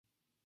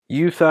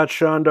You thought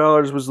Sean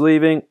Dollars was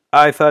leaving.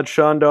 I thought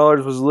Sean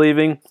Dollars was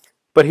leaving,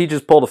 but he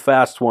just pulled a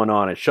fast one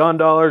on it. Sean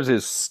Dollars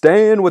is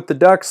staying with the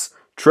Ducks.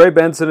 Trey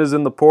Benson is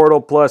in the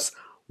portal. Plus,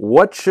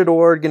 what should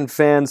Oregon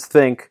fans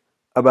think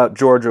about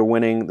Georgia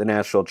winning the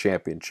national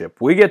championship?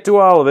 We get to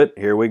all of it.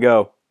 Here we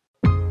go.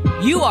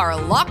 You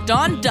are Locked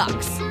On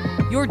Ducks,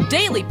 your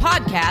daily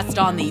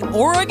podcast on the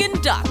Oregon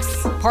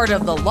Ducks, part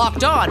of the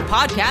Locked On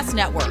Podcast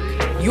Network,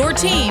 your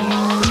team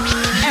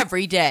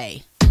every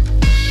day.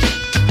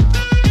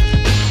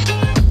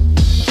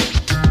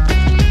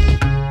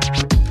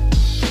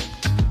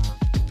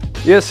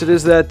 Yes, it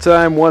is that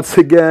time once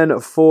again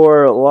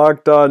for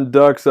Locked On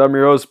Ducks. I'm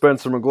your host,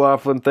 Benson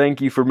McLaughlin.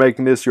 Thank you for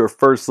making this your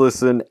first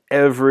listen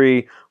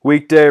every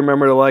weekday.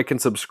 Remember to like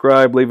and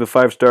subscribe, leave a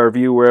 5-star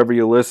review wherever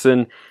you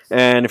listen,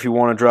 and if you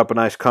want to drop a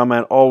nice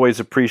comment, always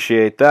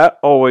appreciate that.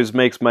 Always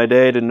makes my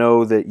day to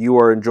know that you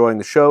are enjoying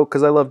the show,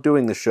 because I love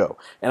doing the show,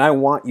 and I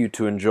want you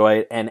to enjoy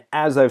it. And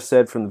as I've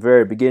said from the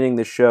very beginning,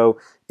 this show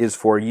is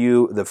for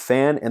you, the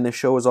fan, and this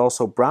show is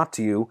also brought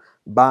to you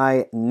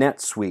by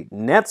NetSuite.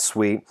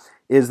 NetSuite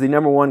is the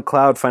 #1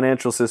 cloud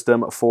financial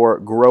system for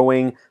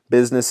growing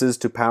businesses.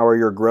 To power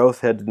your growth,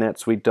 head to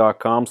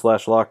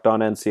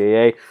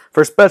netsuite.com/LockedOnNCAA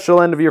for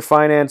special end-of-year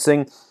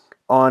financing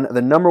on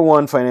the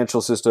 #1 financial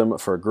system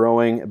for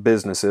growing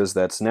businesses.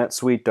 That's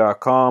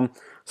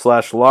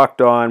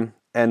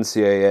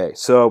netsuite.com/LockedOnNCAA.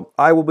 So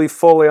I will be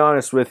fully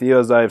honest with you,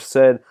 as I've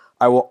said,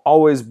 I will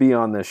always be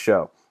on this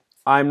show.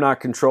 I'm not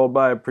controlled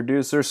by a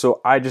producer,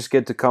 so I just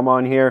get to come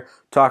on here,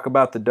 talk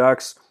about the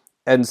Ducks,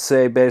 and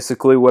say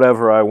basically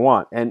whatever I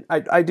want. And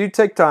I do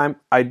take time.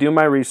 I do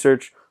my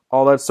research,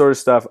 all that sort of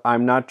stuff.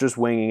 I'm not just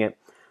winging it.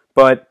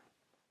 But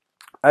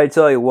I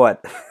tell you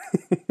what,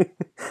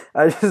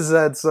 I just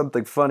had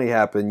something funny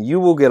happen. You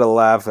will get a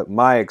laugh at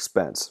my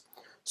expense.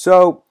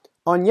 So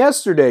on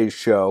yesterday's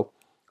show,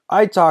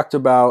 I talked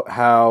about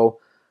how,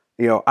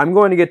 I'm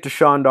going to get to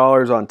Sean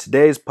Dollars on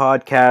today's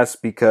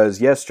podcast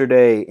because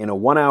yesterday, in a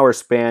 1-hour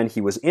span,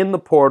 he was in the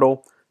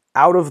portal,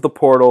 out of the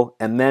portal,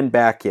 and then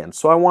back in.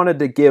 So I wanted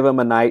to give him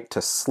a night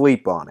to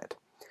sleep on it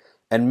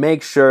and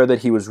make sure that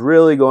he was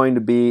really going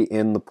to be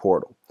in the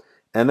portal.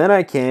 And then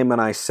I came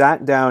and I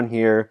sat down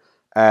here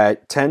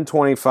at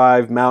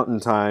 10:25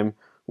 Mountain Time,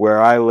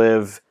 where I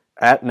live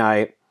at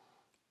night,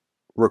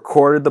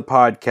 recorded the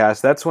podcast.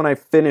 That's when I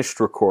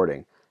finished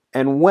recording.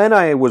 And when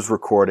I was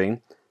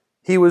recording,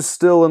 he was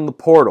still in the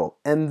portal.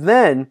 And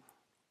then,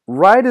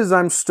 right as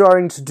I'm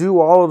starting to do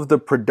all of the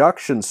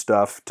production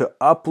stuff to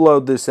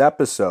upload this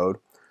episode,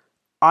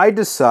 I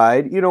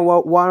decide, you know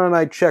what, why don't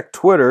I check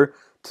Twitter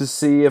to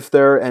see if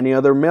there are any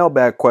other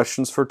mailbag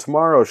questions for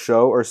tomorrow's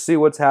show or see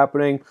what's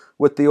happening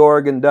with the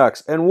Oregon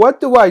Ducks. And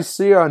what do I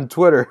see on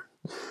Twitter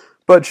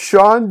but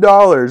Sean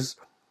Dollars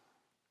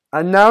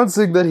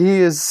announcing that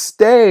he is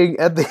staying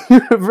at the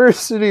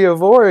University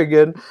of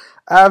Oregon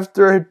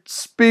after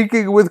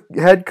speaking with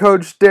head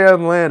coach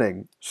Dan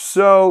Lanning.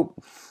 So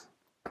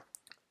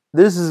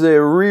this is a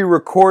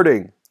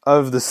re-recording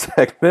of the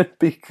segment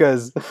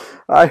because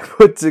I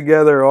put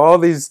together all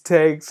these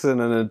takes and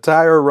an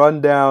entire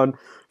rundown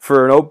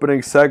for an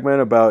opening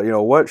segment about,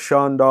 what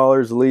Sean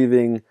Dollars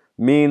leaving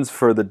means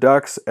for the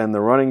Ducks and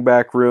the running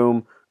back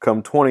room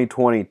come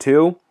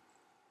 2022.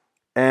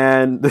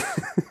 And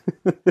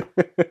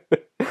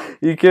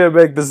you can't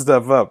make this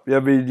stuff up. I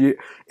mean,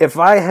 if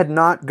I had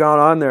not gone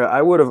on there,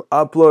 I would have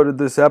uploaded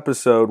this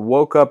episode,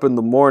 woke up in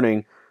the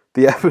morning,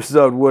 the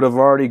episode would have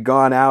already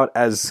gone out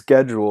as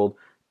scheduled,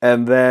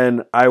 and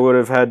then I would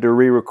have had to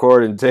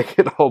re-record and take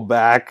it all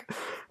back.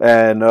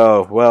 And,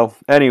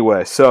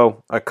 anyway,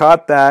 so I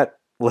caught that.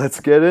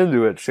 Let's get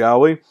into it, shall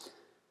we?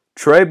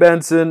 Trey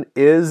Benson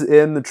is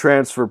in the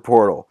transfer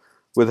portal.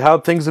 With how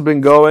things have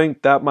been going,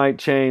 that might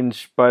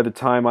change by the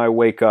time I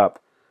wake up.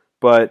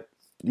 But,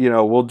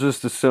 we'll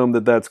just assume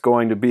that that's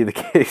going to be the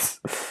case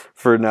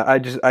for now. I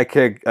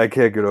can't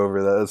get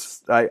over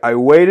this. I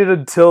waited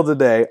until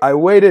today. I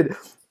waited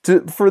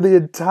for the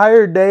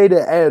entire day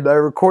to end. I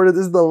recorded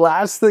this is the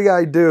last thing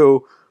I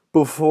do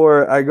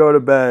before I go to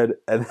bed,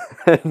 and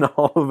then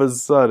all of a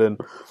sudden,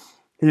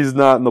 he's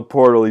not in the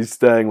portal. He's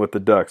staying with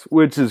the Ducks,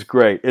 which is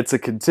great. It's a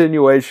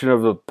continuation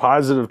of the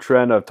positive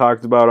trend I've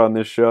talked about on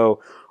this show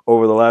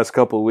over the last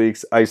couple of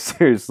weeks. I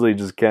seriously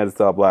just can't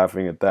stop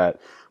laughing at that.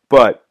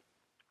 But,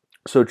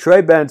 so Trey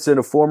Benson,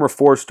 a former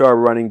 4-star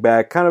running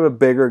back, kind of a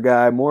bigger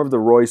guy, more of the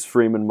Royce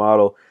Freeman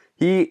model.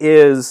 He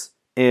is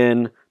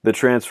in the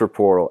transfer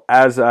portal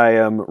as I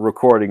am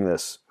recording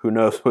this. Who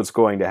knows what's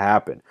going to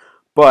happen.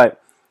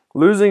 But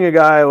losing a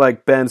guy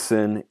like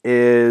Benson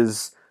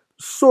is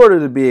sort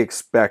of to be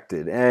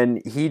expected.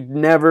 And he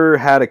never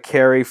had a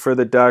carry for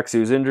the Ducks. He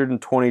was injured in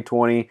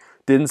 2020.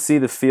 Didn't see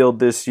the field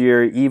this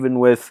year, even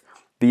with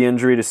the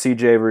injury to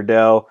C.J.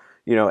 Verdell,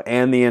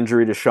 and the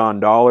injury to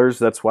Sean Dollars.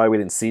 That's why we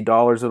didn't see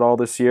Dollars at all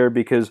this year,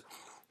 because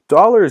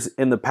Dollars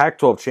in the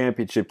Pac-12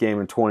 championship game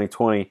in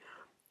 2020,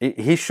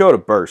 he showed a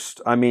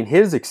burst. I mean,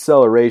 his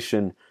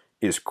acceleration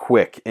is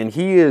quick, and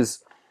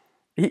he's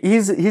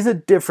a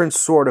different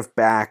sort of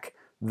back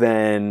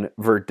than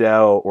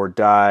Verdell or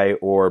Dye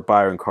or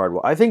Byron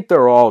Cardwell. I think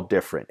they're all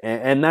different,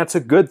 and that's a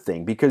good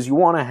thing because you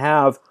want to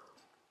have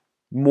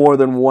more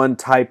than one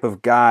type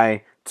of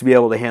guy to be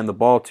able to hand the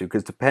ball to,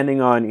 because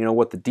depending on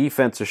what the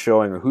defense is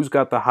showing or who's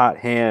got the hot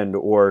hand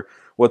or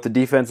what the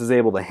defense is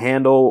able to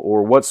handle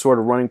or what sort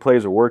of running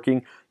plays are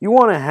working, you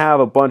want to have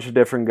a bunch of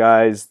different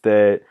guys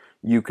that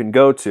you can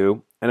go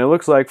to. And it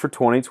looks like for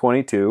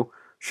 2022,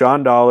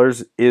 Sean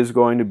Dollars is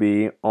going to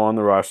be on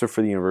the roster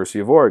for the University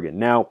of Oregon.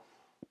 Now,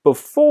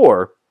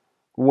 before,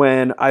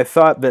 when I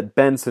thought that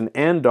Benson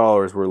and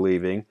Dollars were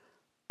leaving,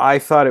 I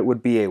thought it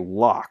would be a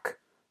lock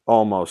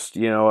almost,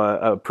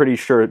 a pretty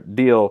sure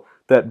deal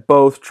that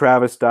both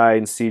Travis Dye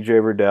and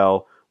CJ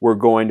Verdell were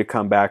going to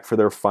come back for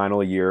their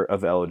final year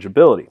of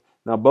eligibility.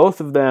 Now,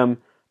 both of them,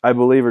 I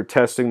believe, are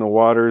testing the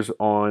waters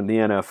on the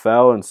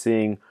NFL and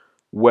seeing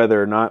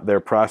whether or not their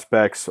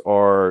prospects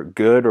are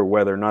good or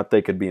whether or not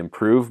they could be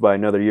improved by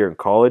another year in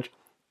college.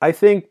 I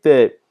think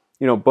that,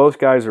 both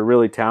guys are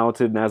really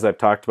talented, and as I've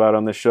talked about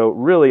on this show,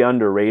 really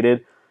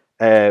underrated.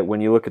 When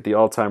you look at the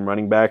all-time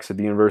running backs at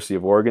the University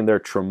of Oregon, they're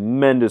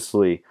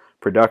tremendously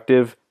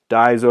productive.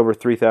 Dye's over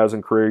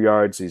 3,000 career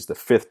yards. He's the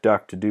fifth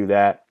Duck to do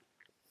that.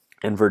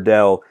 And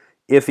Verdell,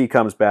 if he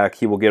comes back,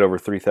 he will get over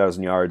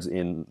 3,000 yards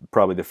in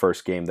probably the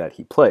first game that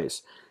he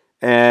plays.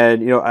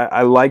 And,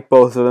 I like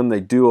both of them. They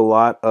do a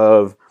lot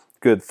of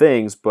good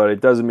things, but it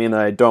doesn't mean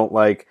that I don't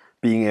like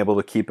being able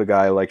to keep a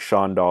guy like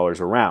Sean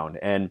Dollars around.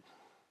 And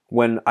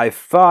when I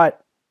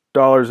thought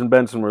Dollars and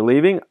Benson were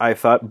leaving, I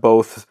thought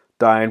both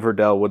Dye and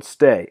Verdell would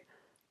stay.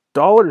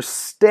 Dollars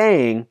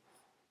staying,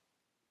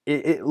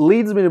 it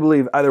leads me to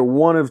believe either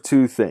one of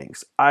two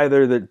things.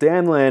 Either that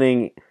Dan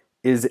Lanning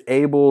is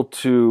able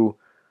to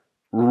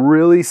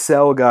really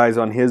sell guys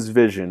on his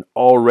vision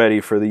already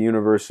for the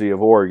University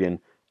of Oregon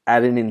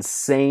at an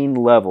insane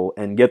level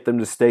and get them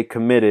to stay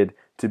committed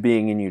to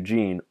being in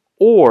Eugene,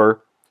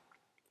 or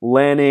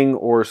Lanning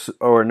or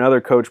another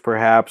coach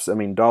perhaps. I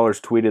mean,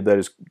 Dollars tweeted that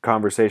his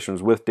conversation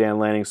was with Dan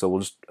Lanning, so we'll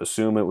just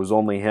assume it was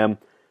only him.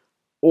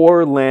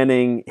 Or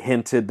Lanning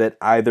hinted that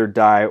either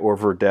Dye or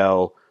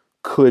Verdell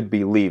could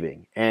be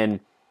leaving. And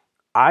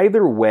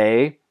either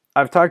way,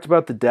 I've talked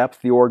about the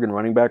depth the Oregon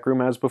running back room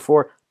has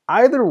before.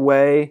 Either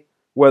way,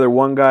 whether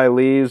one guy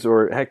leaves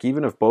or heck,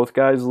 even if both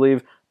guys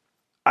leave,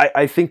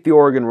 I think the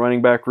Oregon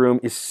running back room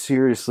is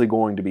seriously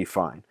going to be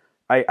fine.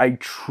 I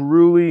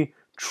truly,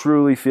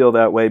 truly feel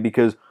that way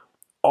because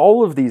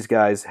all of these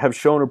guys have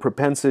shown a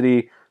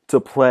propensity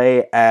to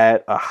play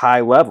at a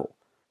high level,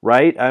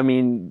 right? I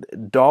mean,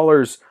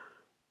 Dollars,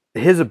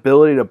 his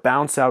ability to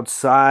bounce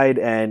outside,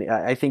 and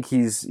I think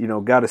he's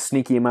got a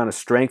sneaky amount of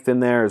strength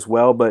in there as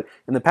well. But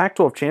in the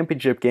Pac-12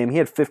 championship game, he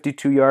had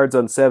 52 yards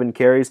on 7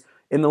 carries.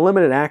 In the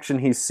limited action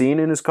he's seen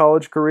in his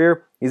college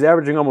career, he's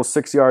averaging almost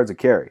 6 yards a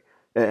carry.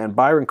 And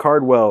Byron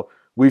Cardwell,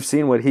 we've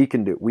seen what he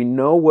can do. We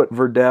know what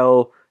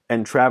Verdell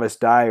and Travis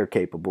Dye are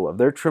capable of.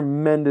 They're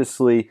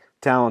tremendously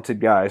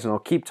talented guys, and I'll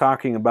keep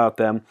talking about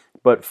them.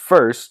 But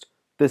first,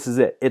 this is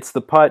it. It's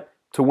the putt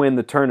to win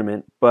the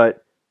tournament,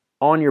 but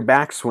on your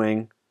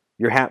backswing,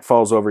 your hat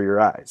falls over your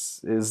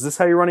eyes. Is this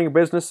how you're running your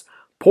business?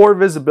 Poor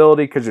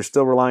visibility because you're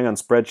still relying on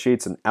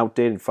spreadsheets and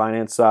outdated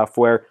finance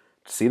software.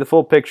 To see the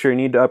full picture, you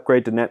need to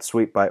upgrade to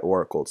NetSuite by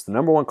Oracle. It's the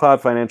 #1 cloud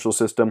financial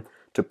system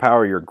to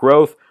power your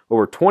growth.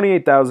 Over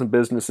 28,000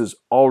 businesses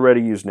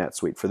already use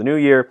NetSuite. For the new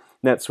year,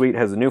 NetSuite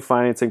has a new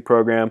financing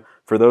program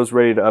for those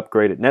ready to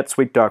upgrade at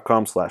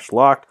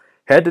netsuite.com/locked.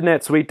 Head to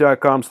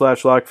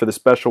netsuite.com/locked for the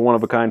special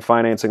one-of-a-kind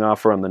financing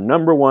offer on the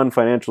 #1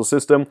 financial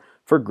system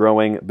for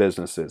growing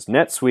businesses.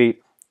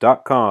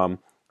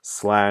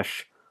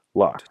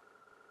 netsuite.com/locked.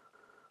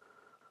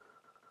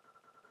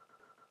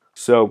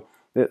 So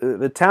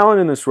the talent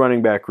in this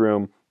running back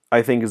room,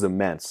 I think, is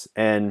immense.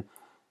 And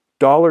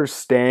Dollars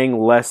staying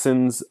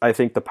lessens, I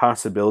think, the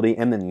possibility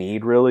and the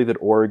need, really, that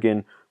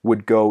Oregon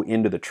would go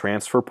into the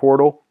transfer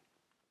portal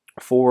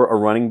for a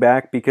running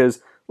back.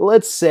 Because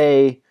let's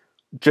say,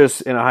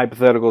 just in a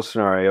hypothetical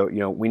scenario,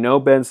 we know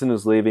Benson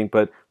is leaving,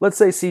 but let's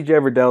say CJ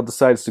Verdell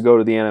decides to go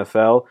to the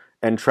NFL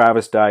and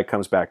Travis Dye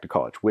comes back to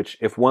college, which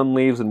if one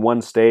leaves and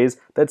one stays,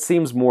 that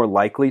seems more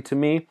likely to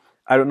me.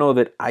 I don't know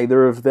that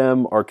either of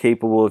them are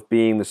capable of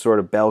being the sort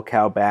of bell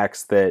cow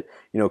backs that,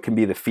 can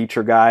be the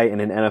feature guy in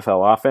an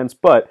NFL offense,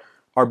 but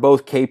are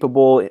both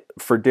capable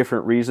for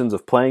different reasons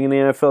of playing in the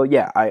NFL?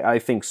 Yeah, I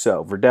think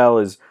so.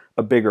 Verdell is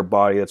a bigger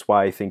body. That's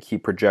why I think he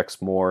projects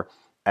more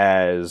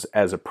as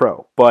a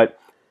pro. But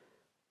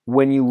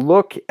when you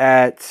look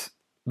at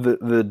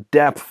the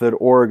depth that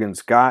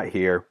Oregon's got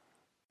here,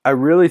 I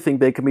really think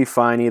they can be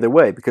fine either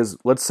way because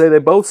let's say they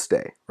both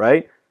stay,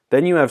 right?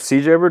 Then you have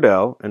CJ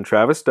Verdell and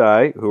Travis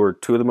Dye, who are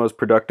two of the most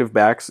productive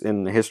backs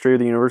in the history of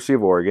the University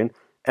of Oregon.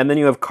 And then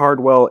you have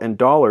Cardwell and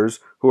Dollars,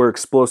 who are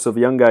explosive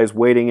young guys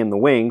waiting in the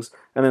wings.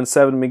 And then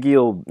Seven McGee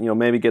will,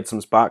 maybe get some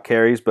spot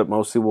carries, but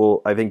mostly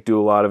will, I think, do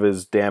a lot of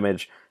his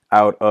damage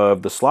out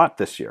of the slot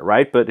this year,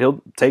 right? But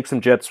he'll take some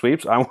jet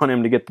sweeps. I want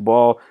him to get the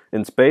ball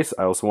in space.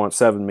 I also want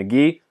Seven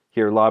McGee,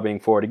 here lobbying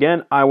for it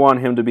again. I want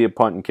him to be a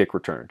punt and kick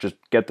returner. Just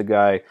get the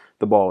guy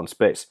the ball in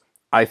space.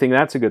 I think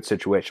that's a good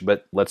situation.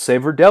 But let's say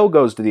Verdell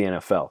goes to the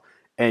NFL,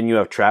 and you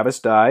have Travis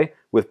Dye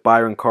with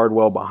Byron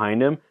Cardwell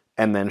behind him,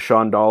 and then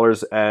Sean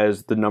Dollars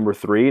as the number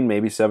 3, and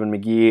maybe Seven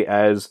McGee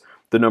as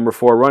the number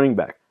 4 running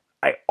back.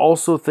 I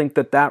also think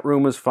that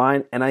room is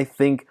fine, and I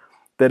think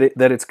that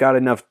it's got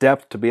enough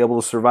depth to be able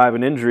to survive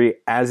an injury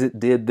as it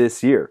did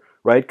this year,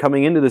 right?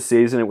 Coming into the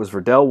season, it was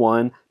Verdell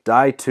 1,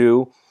 Dye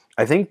 2.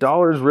 I think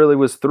Dollars really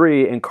was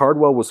 3, and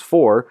Cardwell was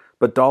 4,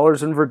 but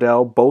Dollars and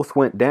Verdell both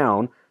went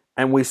down,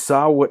 and we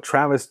saw what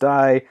Travis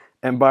Dye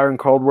and Byron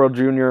Caldwell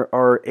Jr.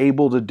 are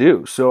able to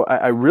do. So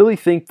I really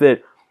think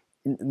that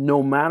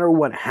no matter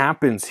what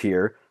happens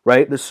here,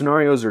 right, the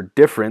scenarios are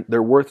different.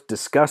 They're worth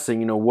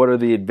discussing. What are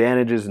the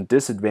advantages and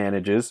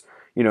disadvantages?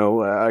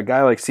 A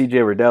guy like C.J.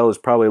 Verdell is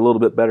probably a little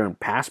bit better in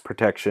pass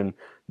protection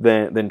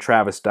than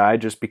Travis Dye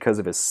just because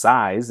of his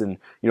size. And,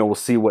 we'll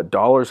see what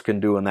Dollars can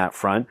do in that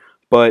front.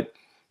 But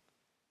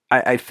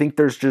I think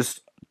there's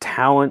just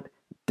talent,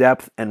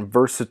 depth, and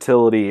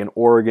versatility in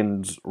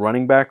Oregon's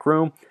running back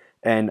room.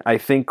 And I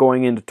think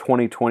going into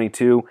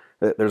 2022,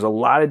 there's a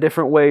lot of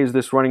different ways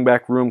this running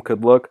back room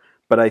could look.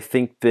 But I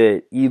think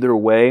that either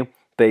way,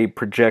 they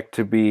project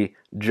to be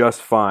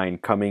just fine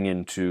coming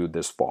into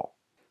this fall.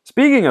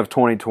 Speaking of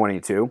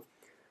 2022,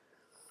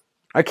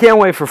 I can't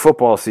wait for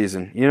football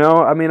season.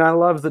 I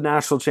love the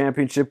national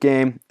championship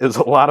game. It was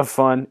a lot of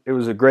fun. It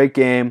was a great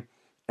game.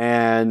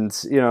 And,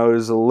 it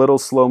was a little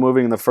slow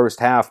moving in the first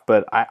half,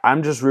 but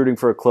I'm just rooting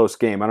for a close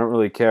game. I don't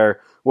really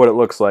care what it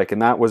looks like.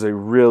 And that was a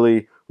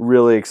really,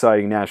 really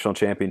exciting national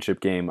championship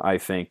game, I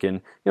think.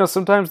 And,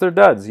 sometimes they're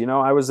duds.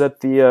 I was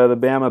at the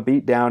Bama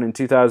beatdown in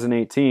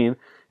 2018,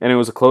 and it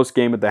was a close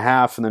game at the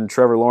half, and then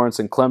Trevor Lawrence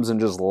and Clemson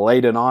just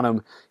laid it on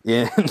him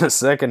in the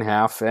second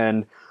half,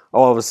 and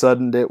all of a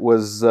sudden it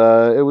was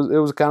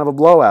kind of a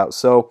blowout.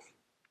 So,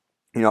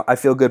 I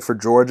feel good for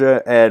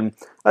Georgia, and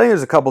I think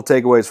there's a couple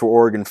takeaways for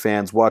Oregon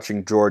fans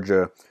watching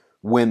Georgia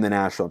win the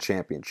national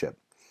championship.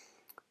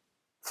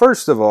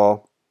 First of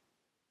all,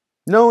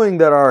 knowing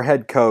that our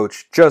head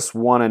coach just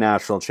won a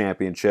national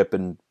championship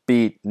and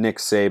beat Nick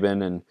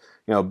Saban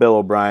and Bill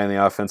O'Brien,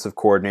 the offensive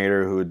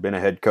coordinator who had been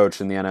a head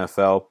coach in the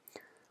NFL,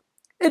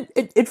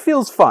 it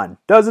feels fun,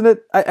 doesn't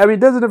it? I mean,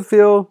 doesn't it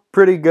feel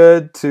pretty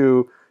good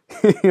to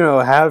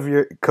have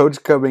your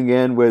coach coming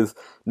in with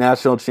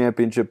national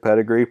championship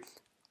pedigree?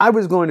 I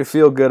was going to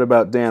feel good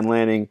about Dan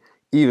Lanning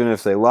even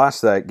if they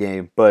lost that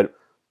game, but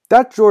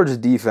that Georgia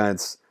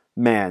defense,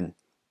 man,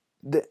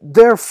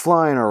 they're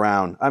flying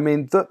around. I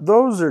mean,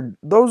 those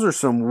are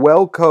some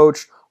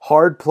well-coached,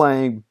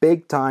 hard-playing,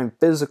 big-time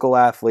physical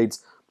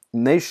athletes,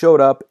 and they showed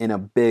up in a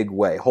big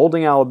way,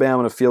 holding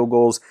Alabama to field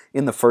goals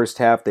in the first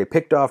half. They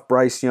picked off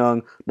Bryce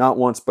Young not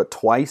once but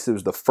twice. It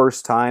was the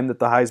first time that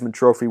the Heisman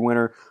Trophy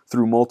winner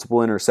threw multiple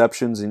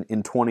interceptions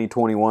in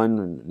 2021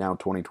 and now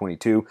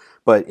 2022.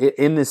 But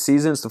in this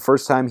season, it's the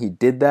first time he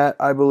did that,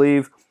 I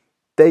believe.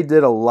 They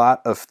did a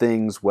lot of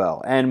things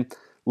well. And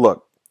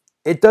look,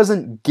 it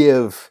doesn't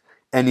give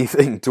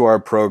anything to our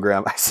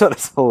program. I saw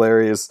this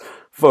hilarious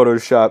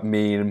Photoshop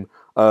meme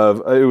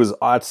of it was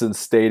Autzen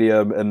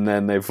Stadium, and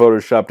then they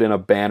photoshopped in a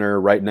banner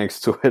right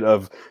next to it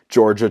of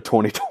Georgia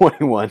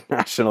 2021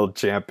 national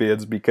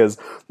champions, because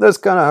that's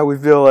kind of how we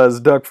feel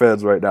as Duck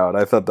fans right now, and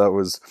I thought that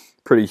was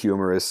pretty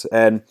humorous.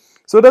 And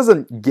so it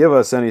doesn't give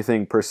us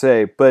anything per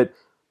se, but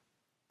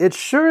it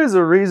sure is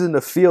a reason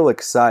to feel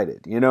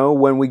excited,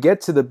 when we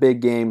get to the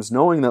big games,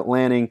 knowing that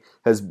Lanning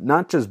has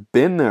not just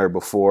been there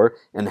before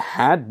and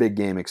had big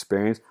game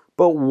experience,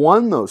 but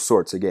won those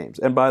sorts of games.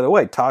 And by the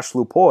way, Tosh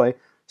Lupoy,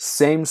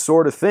 same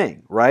sort of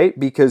thing, right?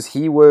 Because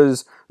he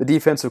was the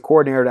defensive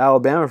coordinator at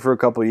Alabama for a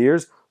couple of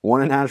years,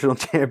 won a national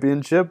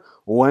championship,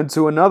 went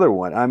to another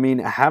one. I mean,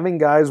 having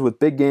guys with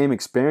big game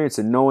experience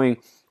and knowing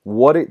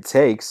what it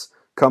takes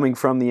coming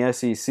from the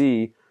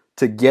SEC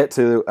to get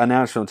to a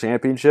national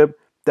championship,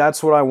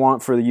 that's what I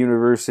want for the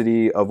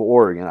University of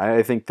Oregon.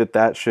 I think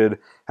that should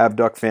have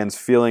Duck fans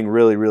feeling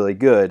really, really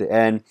good.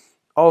 And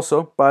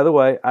also, by the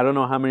way, I don't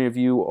know how many of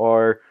you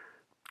are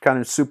kind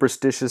of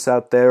superstitious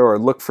out there or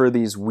look for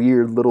these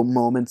weird little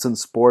moments in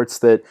sports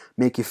that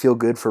make you feel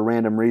good for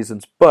random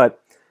reasons,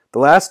 but the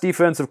last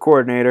defensive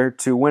coordinator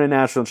to win a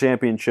national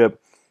championship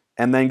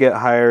and then get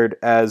hired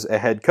as a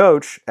head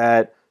coach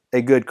at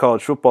a good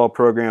college football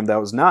program that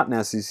was not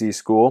an SEC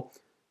school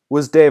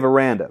was Dave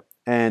Aranda.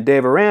 And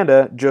Dave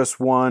Aranda just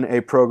won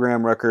a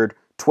program record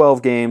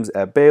 12 games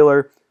at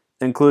Baylor,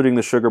 including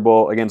the Sugar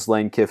Bowl against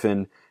Lane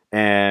Kiffin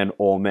and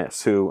Ole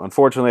Miss, who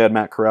unfortunately had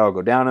Matt Corral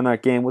go down in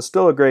that game. Was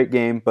still a great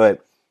game,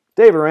 but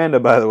Dave Aranda,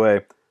 by the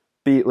way,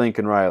 beat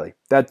Lincoln Riley.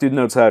 That dude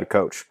knows how to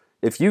coach.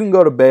 If you can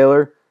go to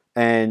Baylor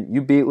and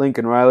you beat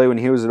Lincoln Riley when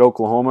he was at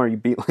Oklahoma, or you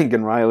beat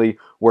Lincoln Riley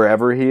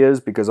wherever he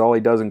is, because all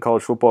he does in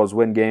college football is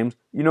win games,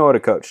 you know how to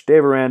coach.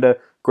 Dave Aranda,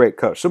 great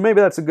coach. So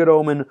maybe that's a good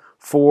omen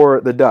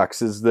for the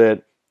Ducks, is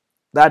that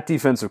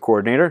defensive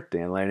coordinator,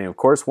 Dan Lanning, of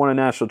course, won a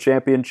national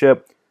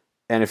championship.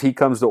 And if he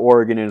comes to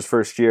Oregon in his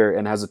first year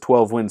and has a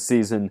 12-win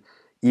season,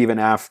 even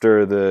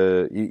after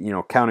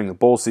counting the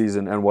bowl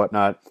season and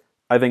whatnot,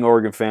 I think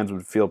Oregon fans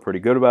would feel pretty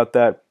good about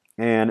that,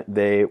 and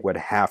they would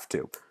have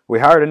to. We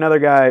hired another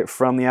guy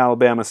from the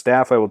Alabama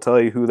staff. I will tell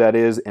you who that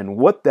is and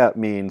what that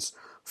means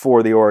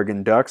for the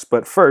Oregon Ducks.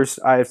 But first,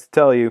 I have to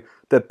tell you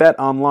that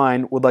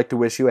BetOnline would like to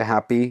wish you a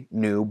happy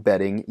new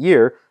betting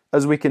year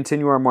as we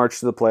continue our march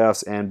to the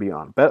playoffs and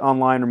beyond.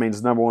 BetOnline remains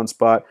the number one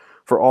spot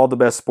for all the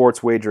best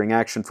sports wagering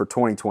action for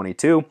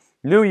 2022.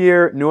 New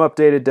year, new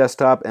updated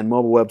desktop and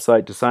mobile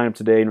website to sign up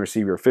today and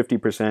receive your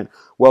 50%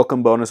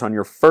 welcome bonus on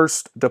your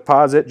first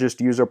deposit.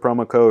 Just use our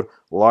promo code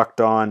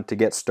LOCKEDON to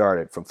get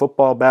started. From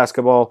football,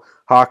 basketball,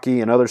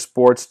 hockey, and other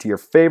sports to your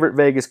favorite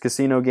Vegas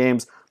casino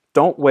games,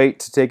 don't wait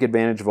to take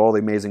advantage of all the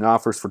amazing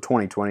offers for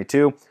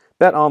 2022.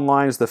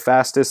 BetOnline is the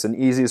fastest and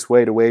easiest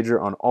way to wager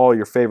on all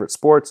your favorite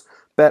sports.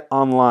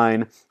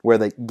 BetOnline, where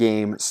the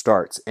game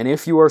starts. And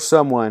if you are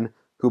someone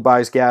who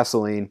buys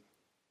gasoline,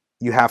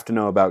 you have to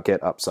know about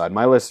Get Upside.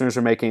 My listeners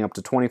are making up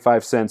to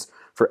 25 cents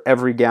for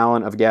every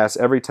gallon of gas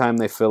every time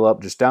they fill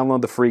up. Just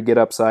download the free Get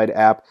Upside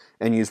app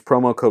and use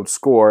promo code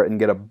SCORE and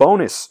get a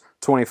bonus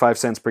 25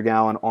 cents per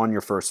gallon on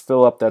your first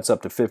fill up. That's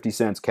up to 50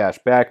 cents cash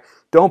back.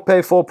 Don't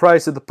pay full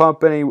price at the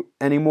pump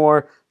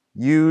anymore.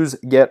 Use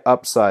Get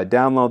Upside.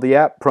 Download the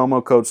app,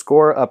 promo code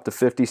SCORE, up to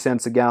 50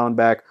 cents a gallon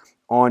back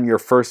on your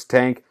first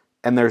tank.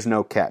 And there's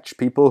no catch.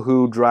 People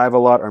who drive a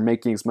lot are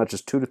making as much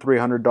as $200 to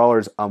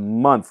 $300 a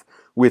month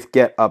with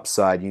Get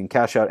Upside. You can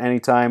cash out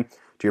anytime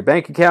to your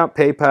bank account,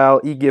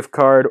 PayPal, e-gift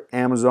card,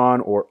 Amazon,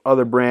 or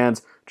other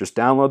brands. Just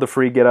download the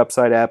free Get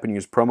Upside app and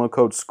use promo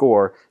code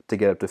SCORE to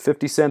get up to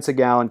 50 cents a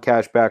gallon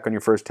cash back on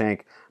your first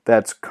tank.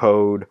 That's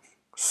code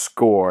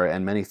SCORE.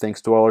 And many thanks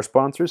to all our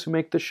sponsors who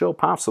make this show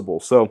possible.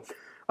 So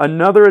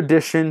another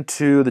addition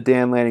to the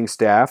Dan Lanning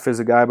staff is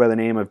a guy by the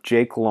name of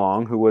Jake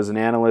Long, who was an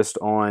analyst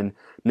on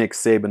Nick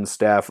Saban's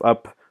staff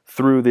up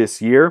through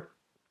this year.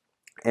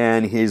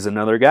 And he's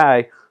another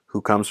guy who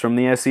comes from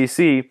the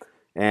SEC,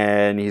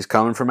 and he's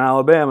coming from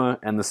Alabama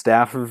and the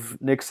staff of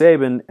Nick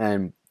Saban,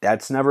 and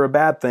that's never a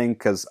bad thing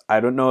because I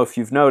don't know if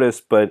you've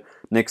noticed, but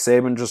Nick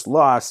Saban just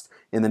lost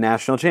in the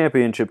national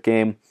championship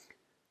game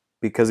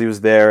because he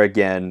was there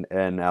again,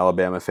 and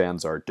Alabama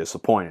fans are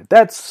disappointed.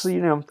 That's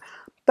the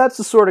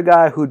sort of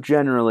guy who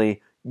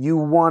generally you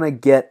want to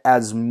get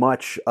as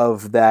much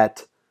of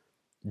that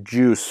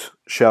juice,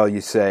 shall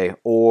you say,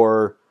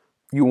 or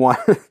you want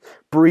to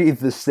breathe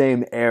the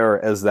same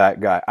air as that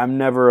guy. I'm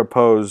never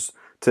opposed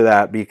to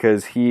that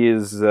because he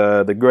is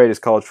the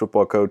greatest college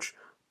football coach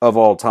of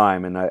all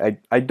time. And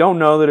I don't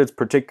know that it's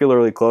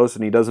particularly close,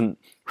 and he doesn't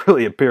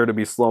really appear to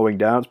be slowing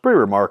down. It's pretty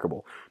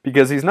remarkable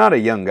because he's not a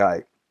young guy.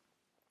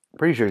 I'm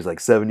pretty sure he's like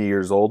 70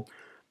 years old.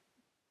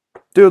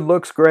 Dude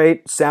looks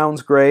great,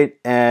 sounds great,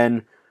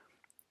 and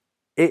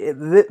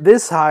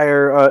this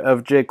hire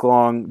of Jake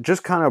Long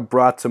just kind of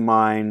brought to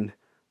mind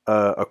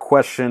a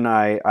question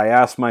I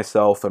asked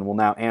myself and will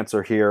now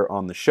answer here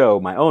on the show,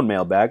 my own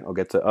mailbag. I'll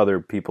get to other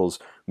people's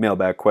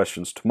mailbag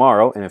questions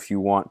tomorrow, and if you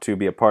want to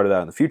be a part of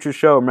that in the future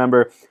show,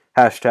 remember,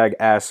 hashtag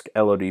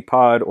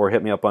AskLODPod, or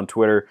hit me up on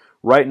Twitter,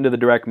 right into the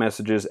direct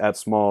messages at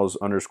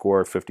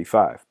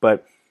Smalls_55.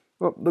 But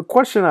the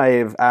question I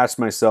have asked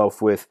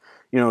myself with,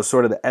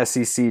 sort of the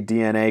SEC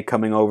DNA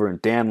coming over and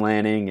Dan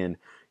Lanning and,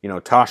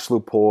 Tosh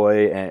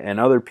Lupoy and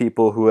other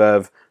people who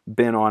have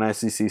been on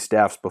SEC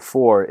staffs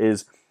before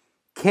is,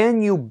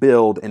 can you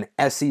build an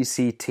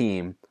SEC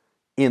team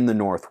in the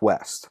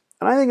Northwest?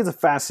 And I think it's a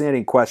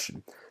fascinating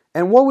question.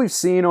 And what we've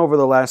seen over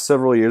the last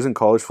several years in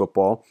college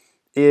football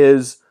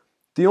is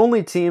the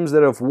only teams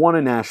that have won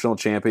a national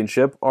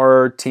championship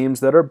are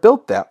teams that are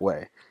built that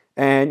way.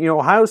 And,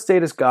 Ohio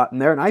State has gotten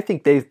there, and I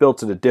think they've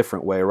built it a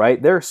different way,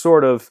 right? They're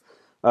sort of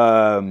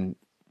in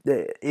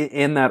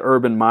that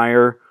Urban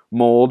Meyer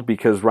mold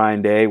because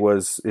Ryan Day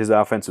was his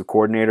offensive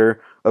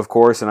coordinator, of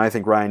course, and I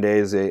think Ryan Day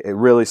is a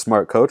really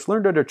smart coach.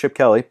 Learned under Chip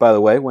Kelly, by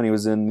the way, when he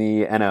was in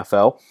the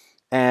NFL.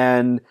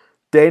 And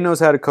Day knows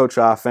how to coach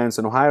offense,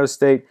 and Ohio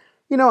State,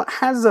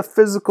 has a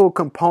physical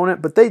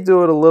component, but they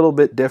do it a little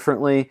bit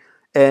differently.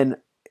 And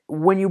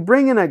when you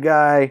bring in a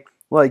guy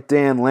like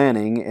Dan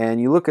Lanning and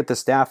you look at the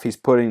staff he's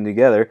putting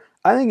together,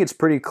 I think it's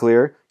pretty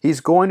clear he's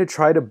going to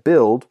try to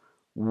build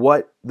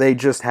what they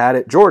just had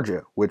at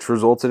Georgia, which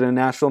resulted in a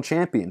national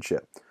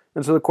championship.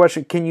 And so the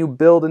question, can you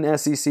build an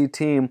SEC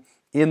team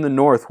in the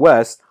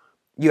Northwest?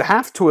 You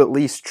have to at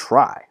least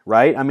try,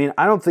 right? I mean,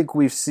 I don't think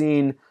we've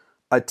seen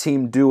a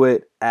team do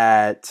it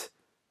at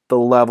the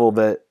level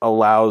that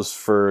allows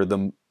for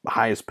the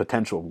highest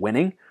potential of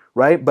winning,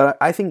 right? But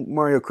I think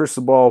Mario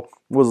Cristobal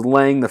was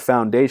laying the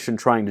foundation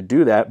trying to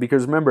do that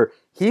because, remember,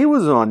 he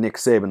was on Nick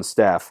Saban's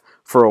staff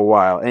for a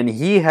while, and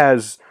he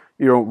has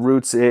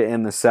roots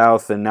in the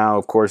South, and now,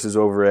 of course, is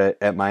over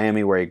at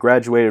Miami where he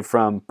graduated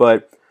from.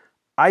 But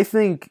I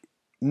think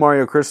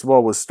Mario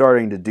Cristobal was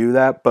starting to do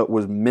that, but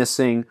was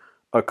missing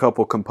a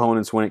couple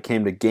components when it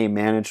came to game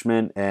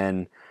management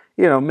and,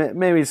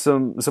 maybe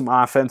some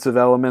offensive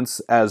elements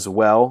as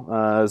well.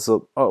 It's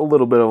a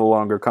little bit of a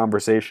longer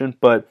conversation,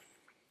 but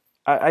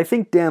I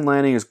think Dan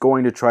Lanning is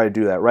going to try to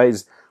do that,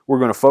 right? We're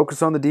going to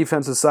focus on the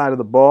defensive side of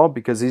the ball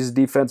because he's a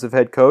defensive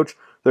head coach.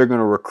 They're going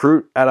to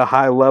recruit at a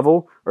high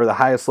level or the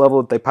highest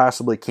level that they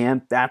possibly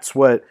can. That's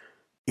what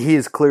he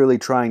is clearly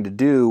trying to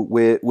do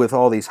with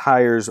all these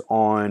hires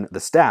on the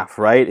staff,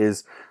 right?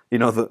 Is,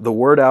 the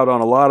word out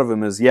on a lot of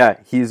them is, yeah,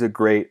 he's a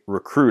great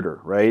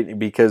recruiter, right?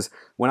 Because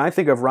when I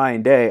think of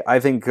Ryan Day, I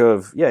think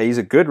of, yeah, he's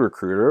a good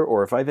recruiter.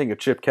 Or if I think of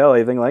Chip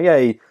Kelly, I think like,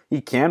 yeah, he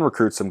can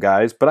recruit some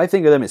guys, but I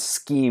think of them as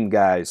scheme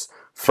guys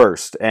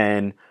first.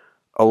 And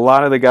a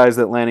lot of the guys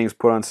that Lanning's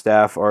put on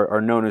staff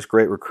are known as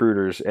great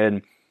recruiters.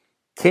 And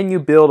can you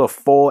build a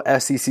full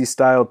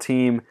SEC-style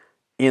team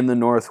in the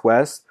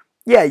Northwest?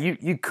 Yeah,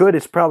 you could.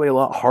 It's probably a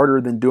lot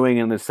harder than doing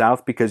it in the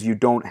South because you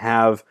don't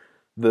have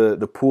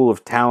the pool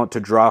of talent to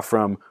draw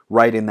from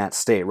right in that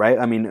state, right?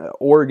 I mean,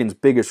 Oregon's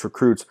biggest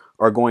recruits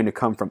are going to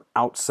come from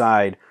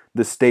outside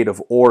the state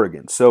of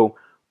Oregon. So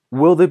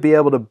will they be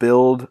able to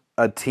build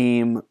a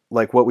team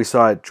like what we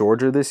saw at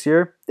Georgia this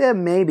year? Yeah,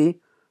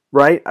 maybe,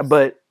 right?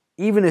 But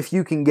even if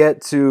you can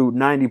get to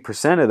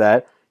 90% of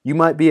that, you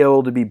might be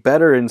able to be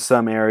better in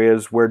some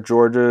areas where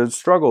Georgia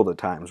struggled at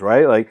times,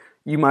 right? Like,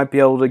 you might be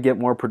able to get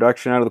more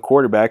production out of the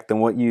quarterback than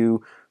what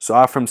you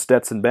saw from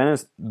Stetson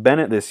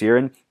Bennett this year,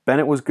 and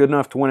Bennett was good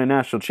enough to win a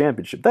national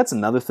championship. That's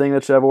another thing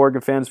that should have Oregon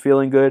fans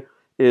feeling good,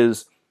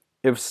 is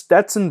if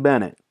Stetson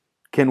Bennett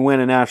can win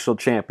a national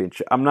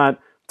championship, I'm not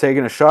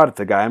taking a shot at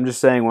the guy, I'm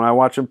just saying when I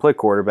watch him play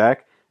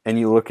quarterback, and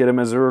you look at him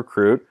as a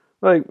recruit,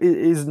 like,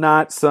 he's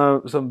not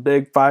some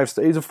big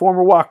five-star, he's a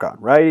former walk-on,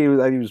 right? He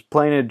was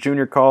playing at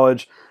junior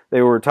college,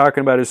 they were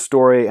talking about his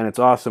story, and it's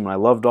awesome, and I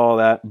loved all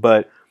that,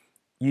 but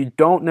you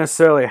don't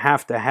necessarily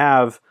have to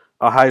have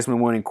a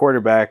Heisman-winning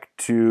quarterback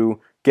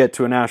to get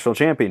to a national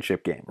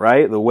championship game,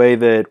 right? The way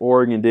that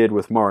Oregon did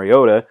with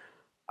Mariota,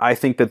 I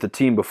think that the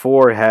team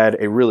before had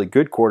a really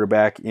good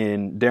quarterback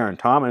in Darren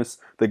Thomas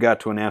that got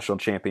to a national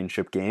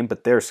championship game,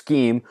 but their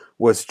scheme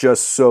was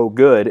just so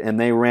good, and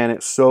they ran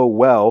it so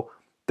well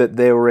that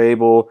they were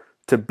able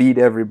to beat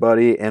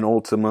everybody and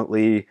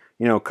ultimately,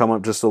 come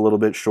up just a little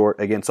bit short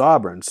against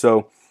Auburn.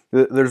 So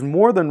there's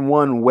more than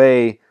one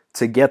way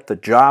to get the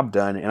job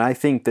done, and I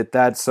think that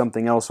that's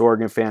something else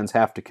Oregon fans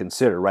have to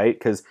consider, right?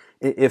 Because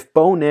if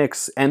Bo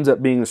Nix ends up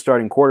being the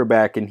starting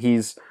quarterback and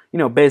he's,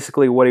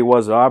 basically what he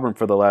was at Auburn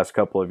for the last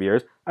couple of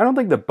years, I don't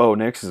think that Bo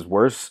Nix is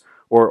worse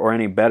or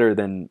any better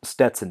than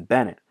Stetson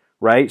Bennett,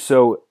 right?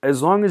 So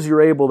as long as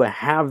you're able to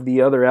have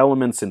the other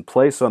elements in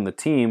place on the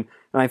team,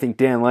 and I think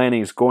Dan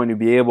Lanning is going to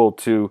be able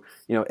to,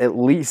 at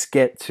least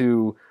get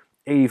to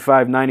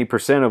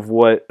 85-90% of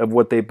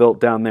what they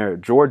built down there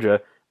at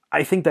Georgia,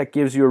 I think that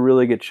gives you a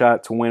really good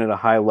shot to win at a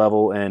high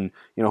level and,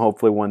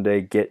 hopefully one day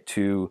get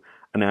to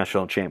a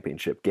national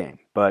championship game.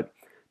 But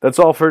that's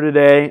all for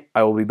today.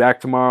 I will be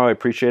back tomorrow. I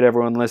appreciate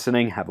everyone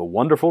listening. Have a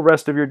wonderful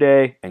rest of your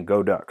day, and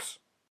go Ducks.